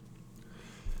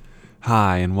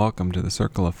Hi, and welcome to the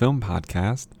Circle of Film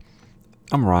podcast.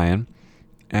 I'm Ryan,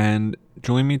 and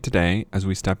join me today as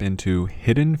we step into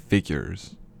Hidden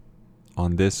Figures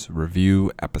on this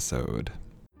review episode.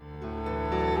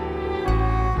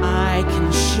 I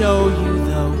can show you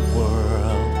the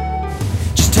world.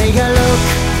 Just take a look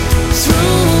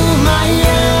through my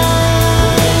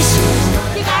eyes.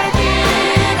 You gotta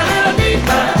dig a little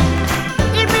deeper.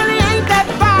 It really ain't that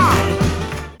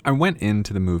far. I went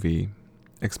into the movie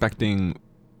expecting,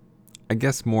 I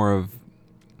guess, more of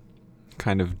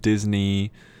kind of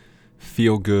Disney,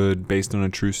 feel good, based on a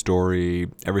true story,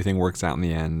 everything works out in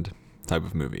the end type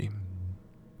of movie.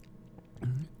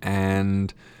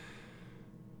 And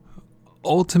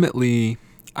ultimately,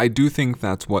 I do think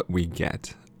that's what we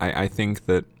get. I think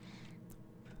that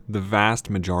the vast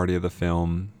majority of the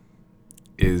film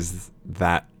is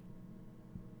that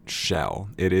shell.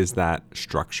 It is that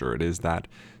structure. It is that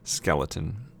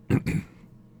skeleton.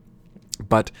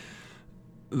 But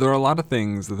there are a lot of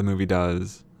things that the movie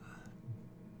does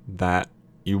that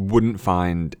you wouldn't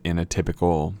find in a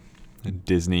typical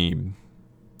Disney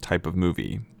type of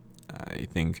movie. I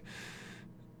think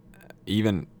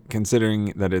even considering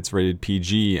that it's rated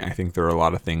PG, I think there are a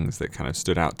lot of things that kind of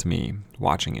stood out to me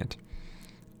watching it.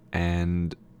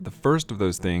 And the first of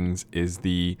those things is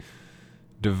the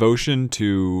devotion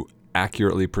to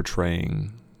accurately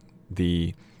portraying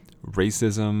the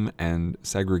racism and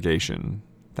segregation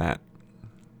that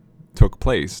took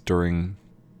place during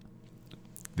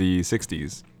the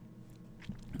 60s.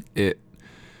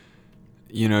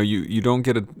 You don't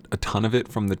get a ton of it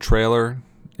from the trailer.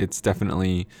 It's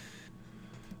definitely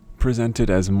presented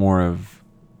as more of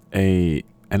an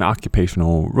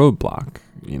occupational roadblock.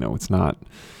 It's not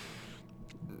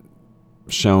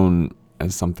shown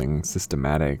as something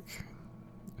systemic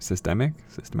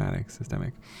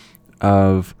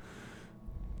of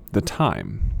the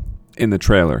time in the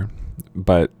trailer,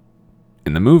 but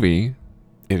in the movie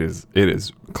it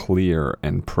is clear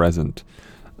and present,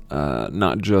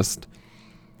 not just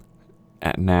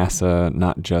at NASA,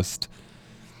 not just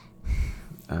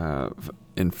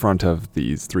in front of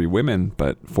these three women,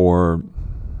 but for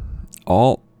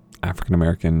all African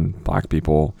American Black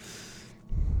people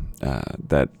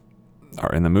that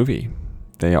are in the movie.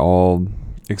 They all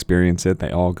experience it,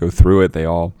 they all go through it, they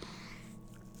all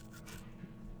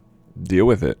deal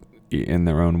with it in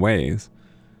their own ways,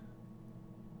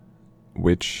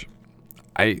 which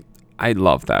I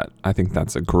love that. I think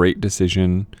that's a great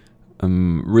decision.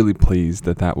 I'm really pleased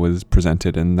that was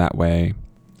presented in that way,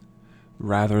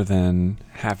 rather than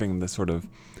having the sort of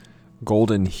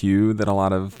golden hue that a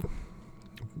lot of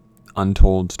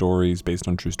untold stories based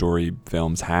on true story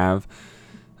films have.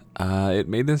 It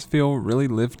made this feel really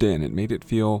lived in. It made it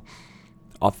feel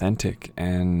authentic,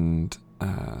 and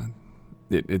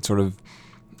it sort of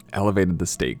elevated the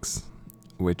stakes,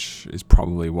 which is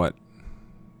probably what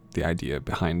the idea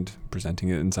behind presenting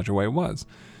it in such a way was.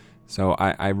 So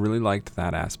I really liked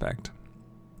that aspect.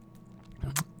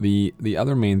 The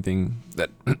other main thing that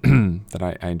that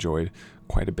I enjoyed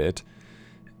quite a bit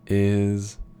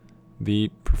is the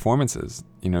performances.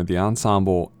 The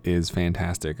ensemble is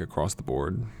fantastic across the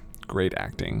board. Great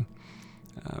acting.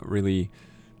 Really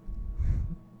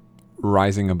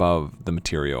rising above the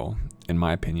material, in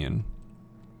my opinion.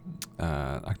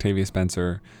 Octavia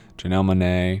Spencer, Janelle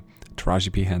Monáe,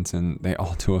 Taraji P. Henson, they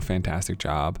all do a fantastic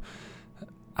job.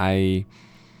 In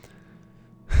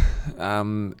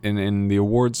the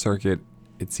awards circuit,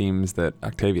 it seems that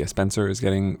Octavia Spencer is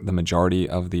getting the majority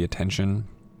of the attention.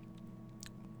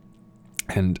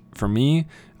 And for me,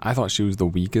 I thought she was the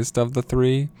weakest of the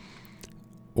three,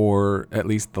 or at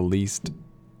least the least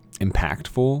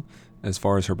impactful as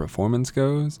far as her performance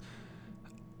goes.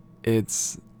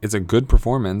 It's a good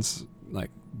performance, like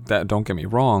that, don't get me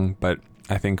wrong, but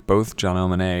I think both Janelle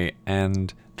Monáe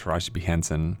and Taraji P.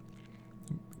 Henson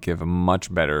give a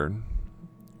much better,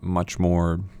 much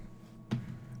more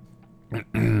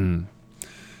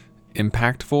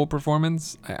impactful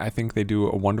performance. I think they do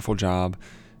a wonderful job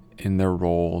in their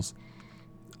roles,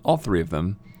 all three of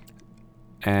them.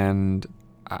 And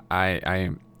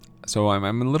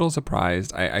I'm a little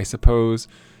surprised. I suppose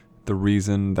the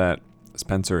reason that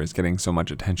Spencer is getting so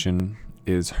much attention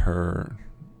is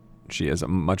she has a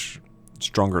much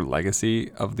stronger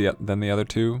legacy than the other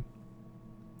two,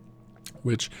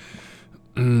 which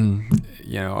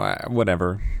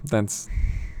whatever. It's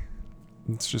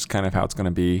just kind of how it's going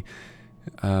to be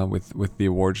with the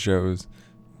award shows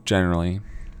generally.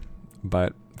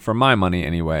 But for my money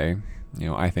anyway,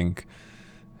 I think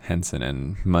Henson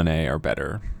and Monáe are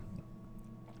better.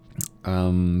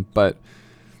 But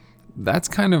that's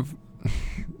kind of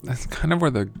that's kind of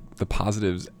where the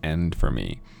positives end for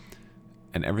me.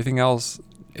 And everything else,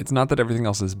 it's not that everything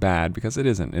else is bad, because it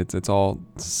isn't. It's all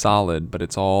solid, but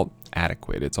it's all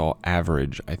adequate. It's all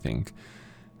average, I think.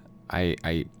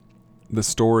 The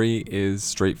story is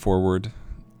straightforward.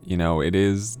 It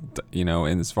is,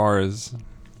 and as far as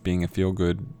being a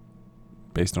feel-good,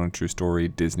 based on a true story,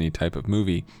 Disney type of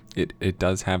movie, it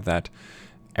does have that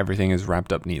everything is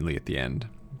wrapped up neatly at the end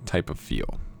type of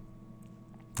feel.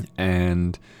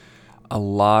 And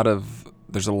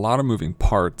there's a lot of moving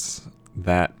parts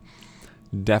that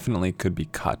definitely could be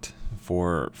cut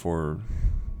for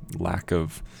lack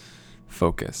of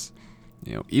focus.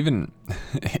 Even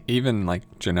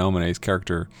like Janelle Monáe's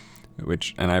character,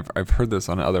 and I've heard this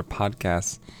on other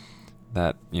podcasts,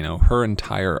 that her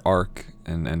entire arc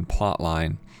and plot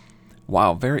line,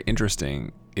 while very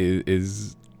interesting,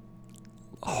 is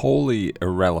wholly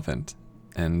irrelevant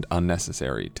and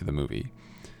unnecessary to the movie.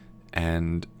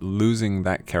 And losing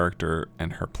that character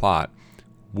and her plot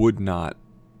would not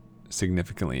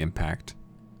significantly impact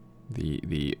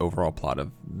the overall plot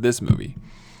of this movie,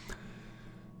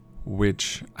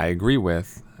 which I agree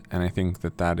with, and I think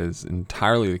that is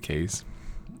entirely the case,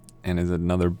 and is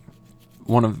another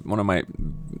one of my,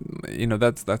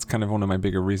 that's kind of one of my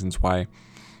bigger reasons why,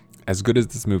 as good as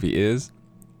this movie is,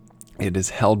 it is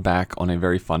held back on a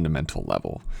very fundamental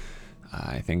level.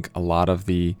 I think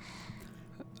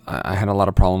I had a lot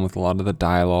of problem with a lot of the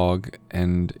dialogue,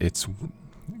 and it's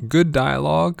good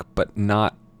dialogue, but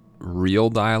not real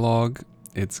dialogue.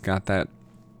 It's got that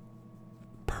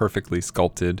perfectly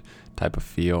sculpted type of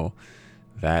feel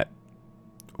that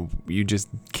you just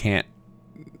can't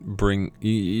bring.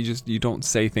 You don't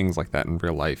say things like that in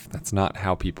real life. That's not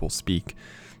how people speak.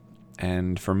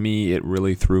 And for me, it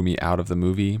really threw me out of the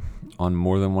movie on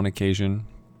more than one occasion.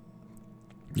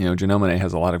 Janelle Monáe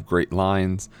has a lot of great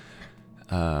lines,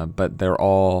 but they're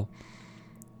all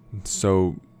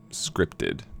so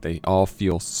scripted. They all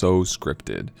feel so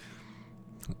scripted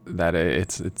that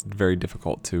it's very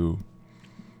difficult to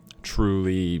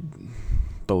truly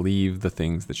believe the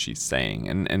things that she's saying.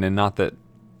 And not that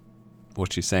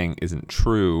what she's saying isn't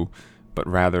true, but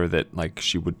rather that like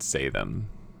she would say them,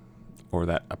 or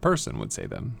that a person would say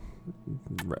them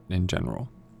in general.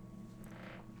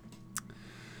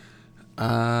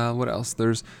 What else?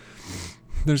 There's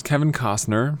Kevin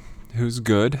Costner, who's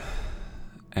good,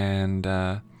 and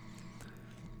I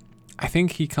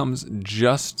think he comes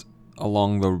just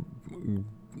along the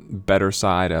better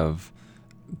side of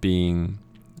being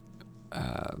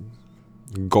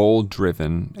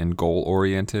goal-driven and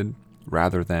goal-oriented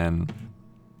rather than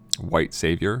white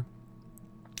savior.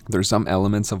 There's some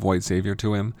elements of white savior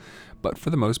to him, but for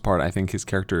the most part, I think his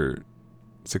character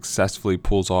successfully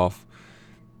pulls off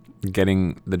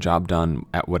getting the job done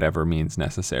at whatever means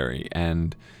necessary.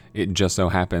 And it just so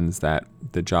happens that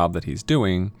the job that he's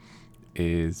doing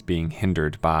is being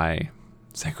hindered by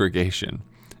segregation.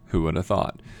 Who would have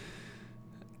thought?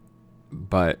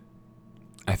 But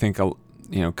I think,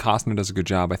 Costner does a good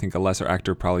job. I think a lesser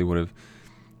actor probably would have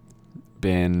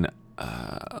been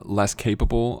less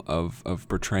capable of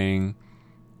portraying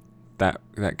that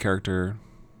character.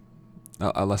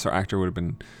 A lesser actor would have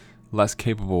been less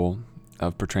capable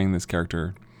of portraying this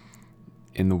character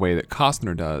in the way that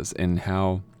Costner does, and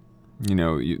how,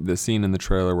 the scene in the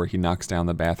trailer where he knocks down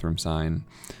the bathroom sign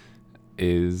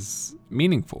is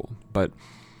meaningful, but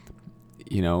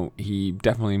he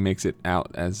definitely makes it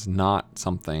out as not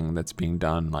something that's being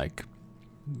done like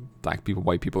black people,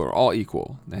 white people are all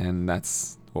equal, and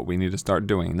that's what we need to start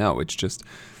doing. No, it's just,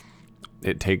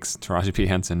 it takes Taraji P.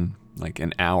 Henson like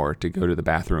an hour to go to the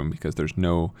bathroom because there's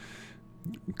no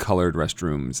colored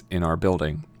restrooms in our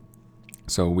building.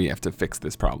 So we have to fix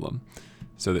this problem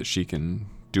so that she can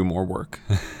do more work.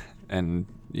 And,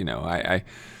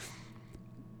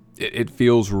 it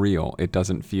feels real. It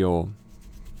doesn't feel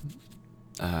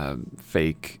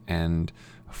fake and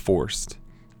forced.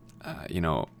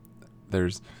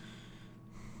 There's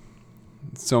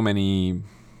so many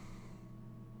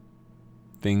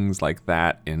things like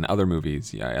that in other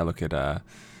movies. Yeah, I look at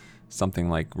something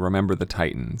like Remember the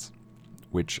Titans,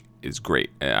 which is great.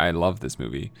 I love this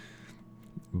movie,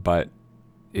 but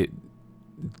it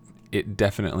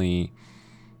definitely,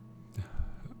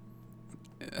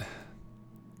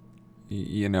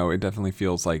 it definitely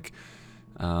feels like,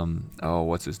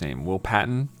 what's his name? Will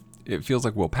Patton. It feels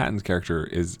like Will Patton's character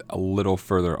is a little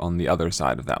further on the other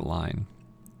side of that line.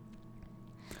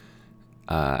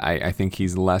 I think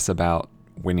he's less about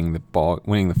winning the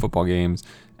football games,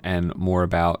 and more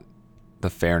about the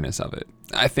fairness of it.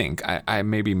 I think I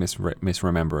may be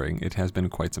misremembering. It has been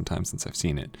quite some time since I've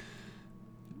seen it,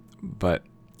 but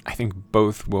I think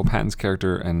both Will Patton's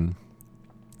character and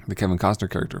the Kevin Costner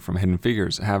character from Hidden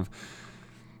Figures have,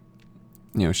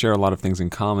 share a lot of things in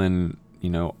common,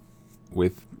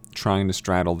 with trying to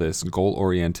straddle this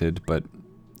goal-oriented but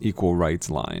equal rights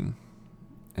line.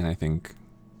 And I think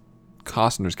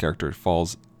Costner's character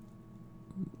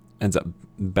ends up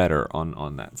better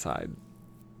on that side.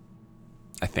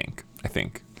 I think.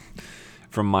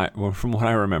 From what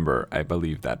I remember, I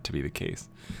believe that to be the case.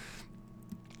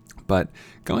 But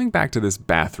going back to this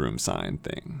bathroom sign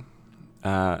thing.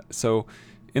 So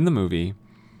in the movie,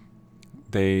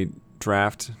 they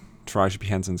draft Taraji P.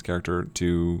 Henson's character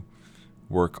to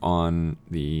work on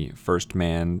the first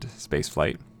manned space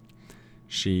flight.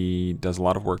 She does a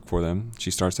lot of work for them.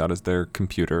 She starts out as their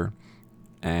computer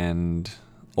and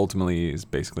ultimately is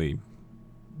basically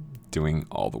doing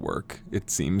all the work, it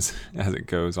seems, as it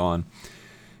goes on.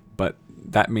 But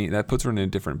that puts her in a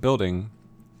different building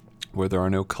where there are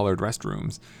no colored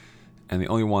restrooms. And the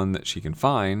only one that she can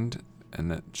find and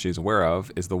that she's aware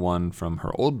of is the one from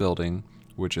her old building,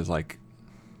 which is like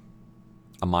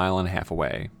a mile and a half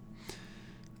away,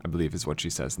 I believe is what she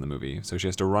says in the movie. So she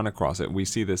has to run across it. We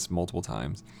see this multiple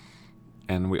times.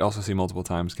 And we also see multiple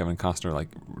times Kevin Costner like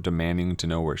demanding to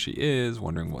know where she is,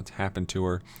 wondering what's happened to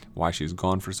her, why she's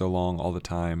gone for so long all the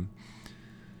time.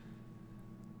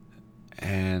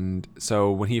 And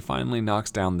so when he finally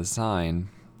knocks down the sign,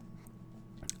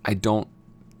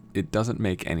 it doesn't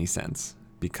make any sense,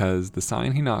 because the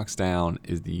sign he knocks down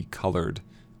is the colored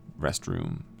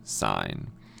restroom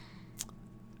sign,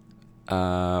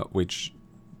 which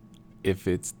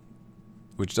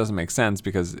doesn't make sense,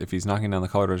 because if he's knocking down the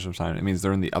colored restroom sign, it means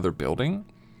they're in the other building,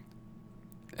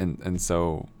 and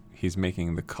so he's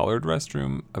making the colored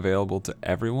restroom available to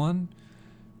everyone,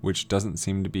 which doesn't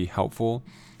seem to be helpful.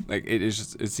 Like it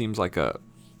seems like a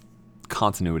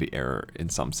continuity error in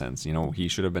some sense. He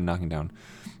should have been knocking down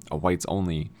a whites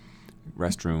only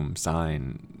restroom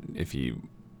sign if he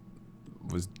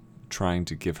was trying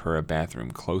to give her a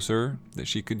bathroom closer that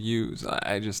she could use.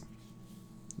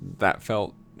 That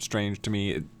felt strange to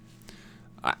me.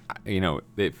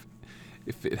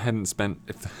 If it hadn't spent,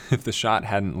 if the shot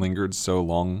hadn't lingered so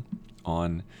long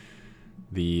on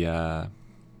the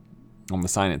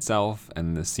sign itself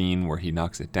and the scene where he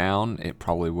knocks it down, it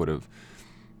probably wouldn't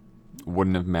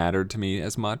have mattered to me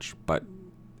as much. But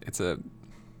it's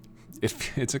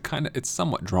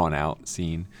somewhat drawn out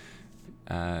scene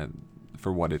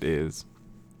for what it is,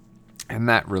 and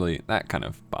that kind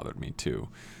of bothered me too.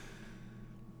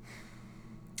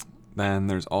 Then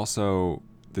there's also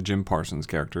the Jim Parsons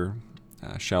character,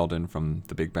 Sheldon from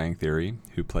The Big Bang Theory,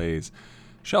 who plays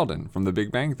Sheldon from The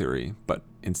Big Bang Theory, but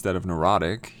instead of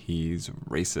neurotic, he's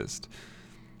racist.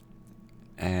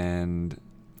 And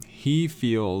he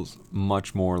feels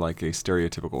much more like a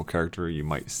stereotypical character you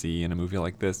might see in a movie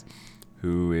like this,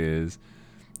 who is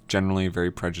generally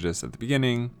very prejudiced at the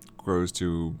beginning, grows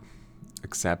to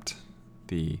accept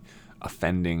the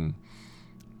offending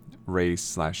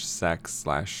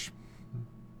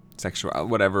race/sex/sexual,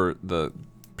 whatever the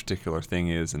particular thing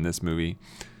is in this movie.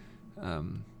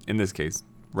 In this case,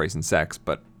 race and sex,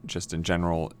 but just in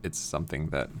general, it's something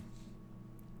that,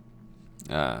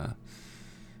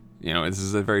 this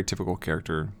is a very typical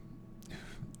character,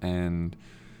 and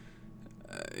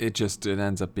it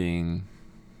ends up being,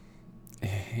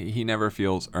 he never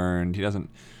feels earned.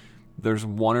 There's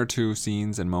one or two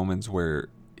scenes and moments where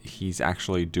he's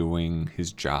actually doing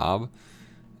his job,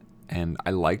 and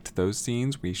I liked those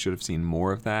scenes. We should have seen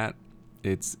more of that.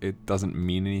 It doesn't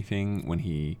mean anything when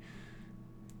he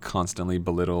constantly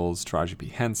belittles Taraji P.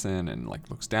 Henson and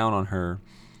looks down on her,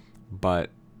 but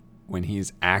when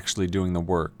he's actually doing the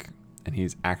work and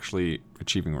he's actually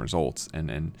achieving results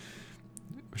and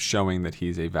showing that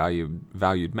he's a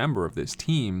valued member of this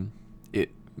team, it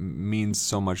means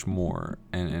so much more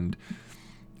and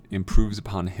improves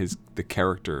upon the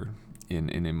character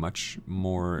in a much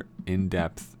more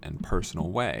in-depth and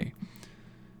personal way.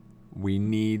 We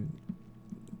need,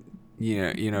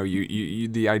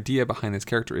 the idea behind this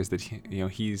character is that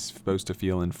he's supposed to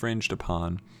feel infringed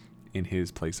upon in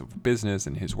his place of business,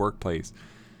 in his workplace,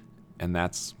 and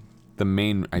that's the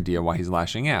main idea why he's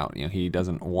lashing out. He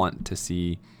doesn't want to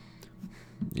see,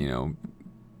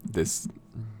 this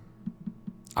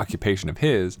occupation of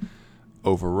his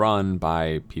overrun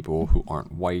by people who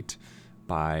aren't white,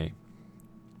 by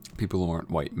people who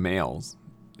aren't white males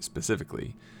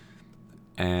specifically,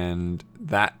 and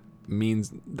that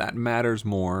means that matters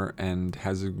more and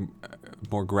has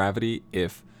more gravity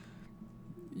if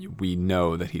we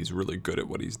know that he's really good at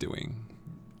what he's doing.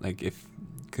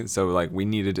 We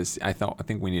needed to see, I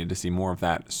think we needed to see more of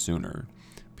that sooner,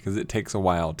 because it takes a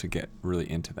while to get really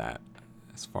into that.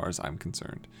 as far as I'm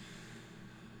concerned.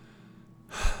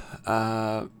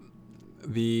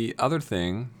 The other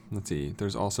thing, let's see,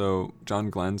 there's also John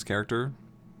Glenn's character.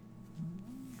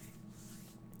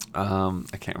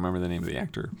 I can't remember the name of the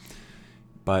actor,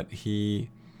 but he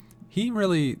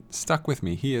really stuck with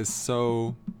me. He is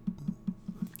so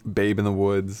Babe in the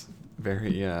Woods,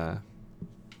 very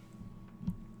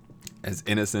as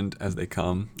innocent as they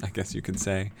come, I guess you could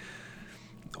say,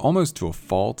 almost to a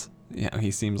fault. Yeah, he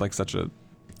seems like such an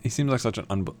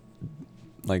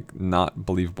not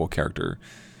believable character.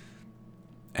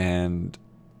 And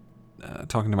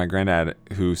talking to my granddad,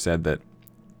 who said that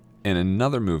in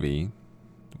another movie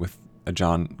with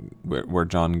where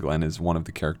John Glenn is one of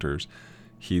the characters,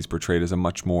 he's portrayed as a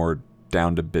much more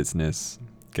down to business,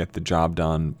 get the job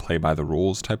done, play by the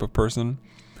rules type of person,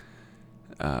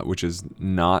 which is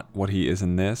not what he is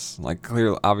in this. Like,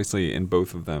 clearly, obviously, in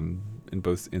both of them, in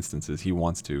both instances, he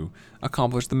wants to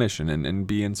accomplish the mission and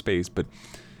be in space. But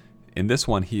in this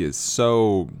one, he is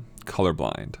so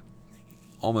colorblind,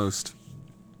 almost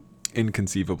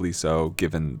inconceivably so,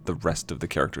 given the rest of the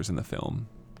characters in the film.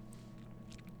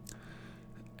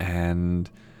 And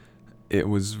it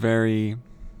was very...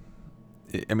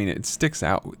 I mean, it sticks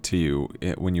out to you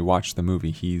when you watch the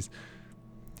movie. He's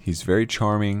very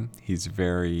charming. He's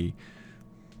very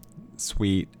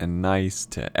sweet and nice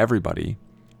to everybody.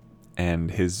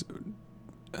 And his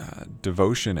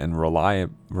devotion and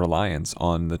reliance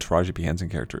on the Taraji P. Henson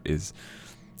character is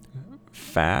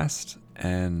fast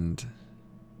and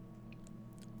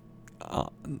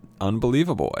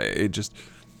unbelievable.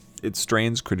 It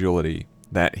strains credulity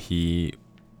that he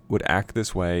would act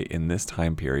this way in this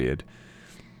time period,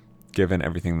 given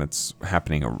everything that's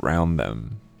happening around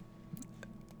them.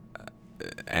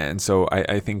 And so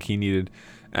I think he needed...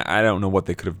 I don't know what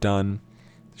they could have done,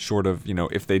 short of,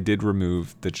 if they did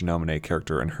remove the Janelle Monáe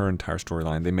character and her entire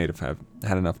storyline, they may have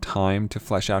had enough time to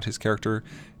flesh out his character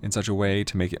in such a way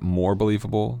to make it more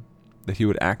believable that he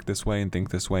would act this way and think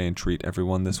this way and treat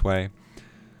everyone this way.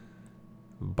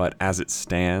 But as it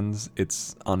stands,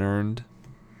 it's unearned.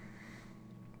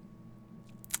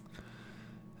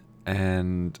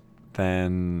 And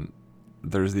then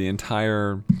there's the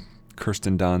entire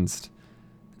Kirsten Dunst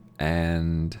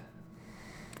and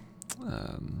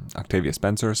Octavia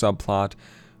Spencer subplot,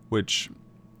 which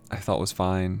I thought was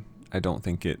fine. I don't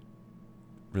think it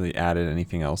really added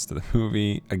anything else to the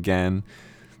movie. Again,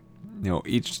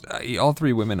 all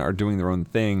three women are doing their own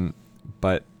thing,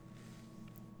 but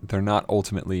they're not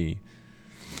ultimately...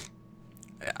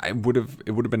 It would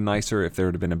have been nicer if there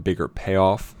would have been a bigger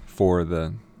payoff for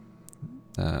the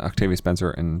Octavia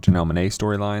Spencer and Janelle Monáe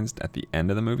storylines at the end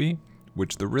of the movie,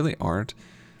 which there really aren't.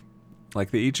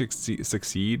 Like, they each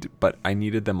succeed, but I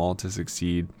needed them all to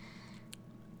succeed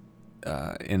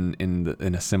in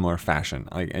a similar fashion.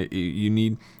 Like, you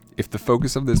need... If the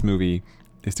focus of this movie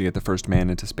is to get the first man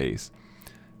into space,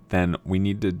 then we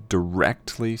need to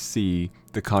directly see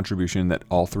the contribution that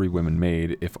all three women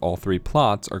made if all three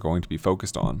plots are going to be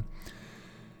focused on.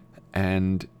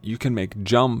 And you can make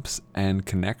jumps and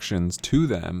connections to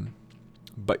them,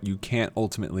 but you can't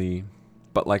ultimately...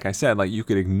 But like I said, you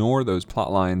could ignore those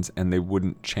plot lines and they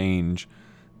wouldn't change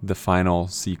the final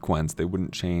sequence. They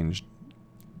wouldn't change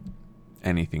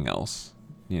anything else.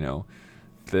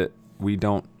 That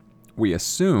we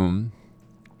assume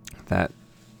that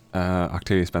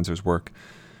Octavia Spencer's work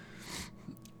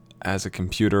as a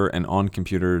computer and on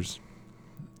computers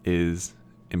is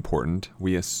important.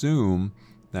 We assume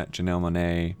that Janelle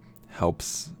Monáe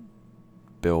helps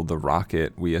build the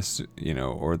rocket,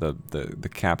 or the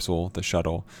capsule, the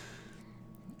shuttle.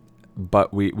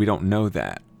 But we don't know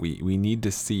that. We need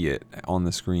to see it on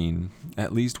the screen,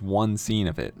 at least one scene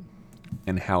of it,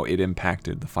 and how it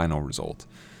impacted the final result.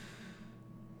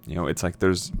 It's like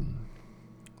there's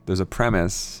a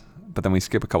premise, but then we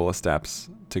skip a couple of steps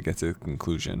to get to the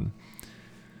conclusion.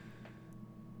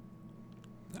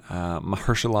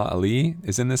 Mahershala Ali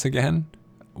is in this again,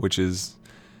 which is...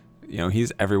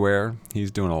 he's everywhere.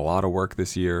 He's doing a lot of work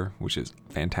this year, which is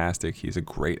fantastic. He's a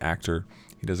great actor.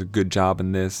 He does a good job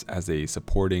in this as a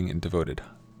supporting and devoted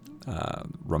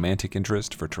romantic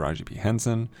interest for Taraji P.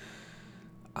 Henson.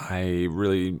 I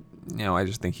really, I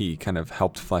just think he kind of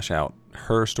helped flesh out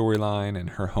her storyline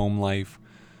and her home life.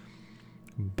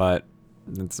 But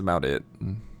that's about it.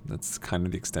 That's kind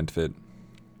of the extent of it.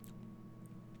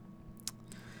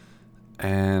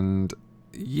 And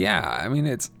yeah, I mean,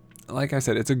 it's... Like I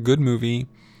said, it's a good movie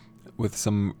with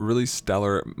some really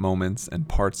stellar moments and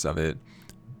parts of it,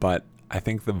 but I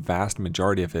think the vast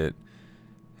majority of it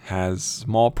has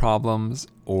small problems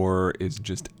or is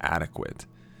just adequate.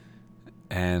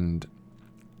 And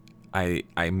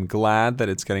I'm glad that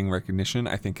it's getting recognition.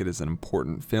 I think it is an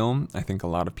important film. I think a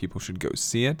lot of people should go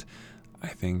see it. I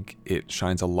think it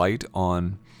shines a light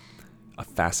on a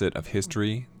facet of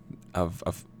history,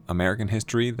 of American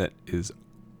history, that is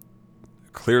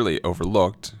clearly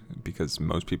overlooked because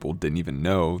most people didn't even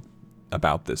know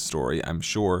about this story, I'm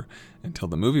sure, until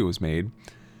the movie was made.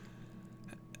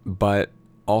 But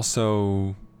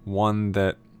also one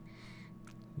that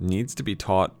needs to be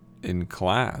taught in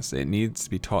class. It needs to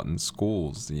be taught in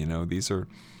schools. You know, these are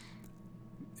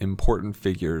important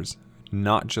figures,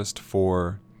 not just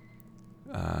for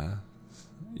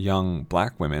young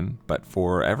black women, but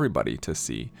for everybody to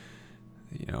see.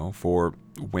 You know, for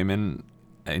women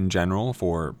in general,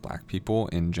 for black people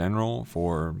in general,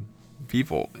 for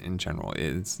people in general.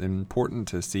 It's important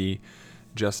to see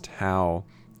just how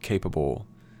capable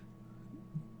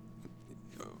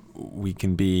we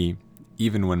can be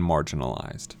even when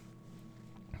marginalized.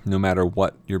 No matter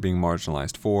what you're being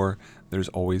marginalized for, there's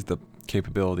always the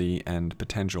capability and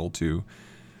potential to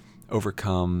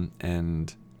overcome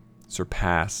and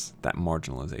surpass that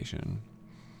marginalization.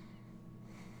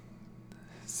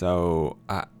 So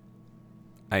I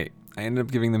ended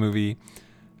up giving the movie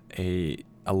a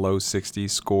low 60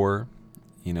 score,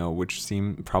 you know, which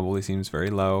probably seems very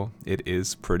low. It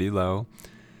is pretty low,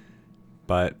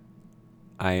 but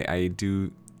I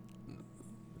do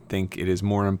think it is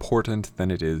more important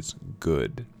than it is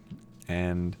good.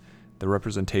 And the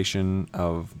representation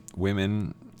of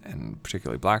women, and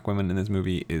particularly black women in this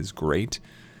movie, is great.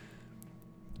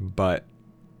 But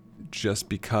just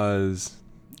because,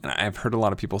 and I've heard a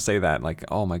lot of people say that, like,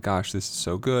 oh my gosh, this is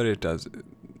so good. It does,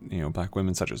 you know, black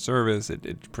women such a service.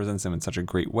 It presents them in such a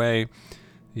great way,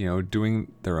 you know,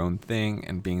 doing their own thing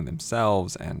and being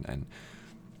themselves and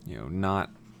you know, not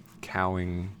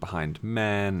cowing behind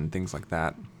men and things like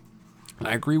that. And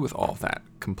I agree with all of that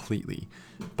completely,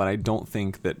 but I don't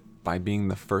think that by being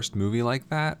the first movie like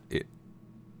that, it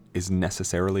is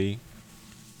necessarily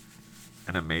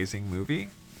an amazing movie.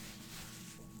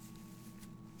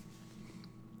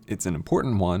 It's an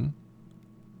important one,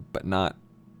 but not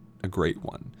a great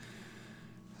one.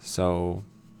 So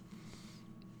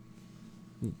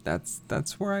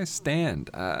that's where I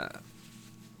stand. I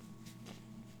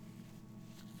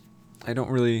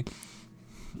don't really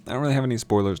have any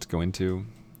spoilers to go into.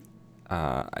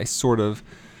 I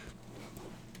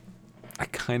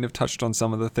kind of touched on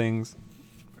some of the things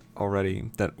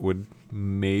already that would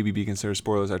maybe be considered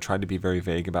spoilers. I tried to be very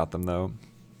vague about them, though.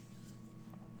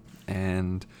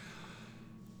 And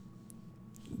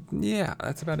yeah,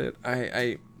 that's about it.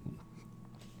 I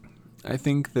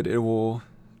think that it will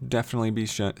definitely be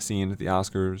seen at the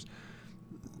Oscars.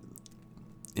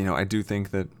 You know, I do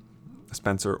think that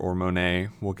Spencer or Monet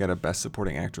will get a Best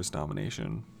Supporting Actress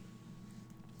nomination.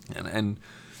 And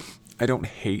I don't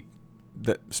hate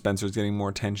that Spencer's getting more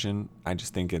attention. I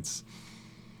just think it's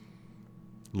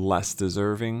less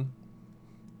deserving,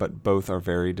 but both are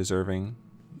very deserving,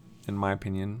 in my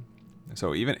opinion.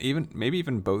 So maybe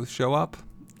even both show up.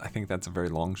 I think that's a very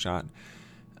long shot.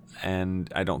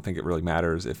 And I don't think it really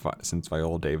matters since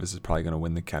Viola Davis is probably going to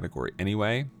win the category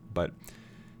anyway. But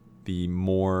the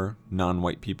more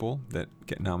non-white people that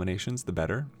get nominations, the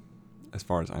better, as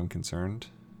far as I'm concerned.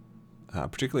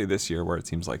 Particularly this year, where it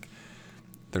seems like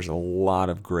there's a lot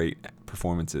of great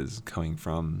performances coming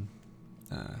from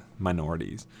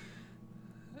minorities.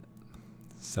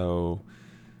 So,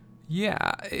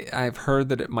 yeah, I've heard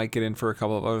that it might get in for a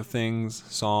couple of other things,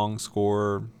 song,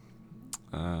 score.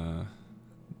 I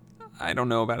don't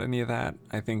know about any of that.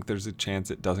 I think there's a chance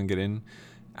it doesn't get in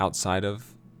outside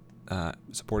of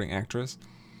supporting actress.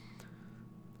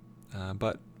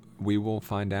 But we will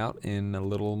find out in a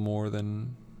little more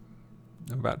than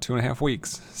about 2.5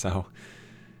 weeks. So,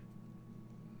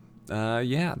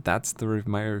 yeah, that's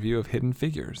my review of Hidden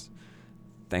Figures.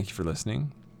 Thank you for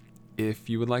listening. If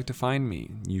you would like to find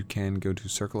me, you can go to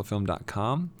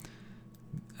circleoffilm.com,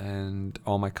 and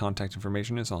all my contact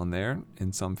information is on there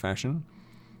in some fashion.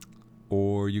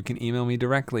 Or you can email me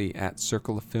directly at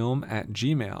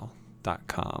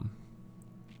circleoffilm@gmail.com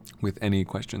with any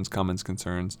questions, comments,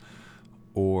 concerns,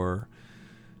 or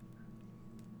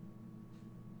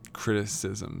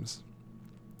criticisms.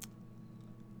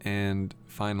 And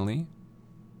finally,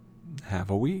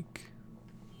 have a week.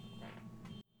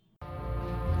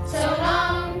 So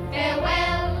long,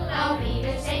 farewell, I'll be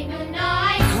to say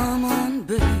goodnight. Come on,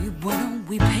 babe, why don't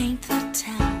we paint the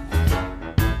town?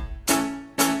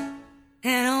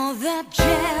 And all that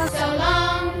jazz. So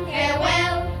long,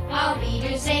 farewell, I'll be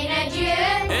to say adieu.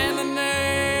 In the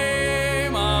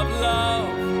name of love,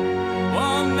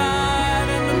 one night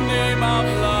in the name of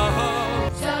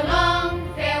love. So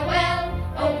long, farewell,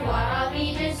 au revoir.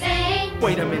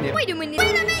 Wait a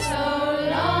minute.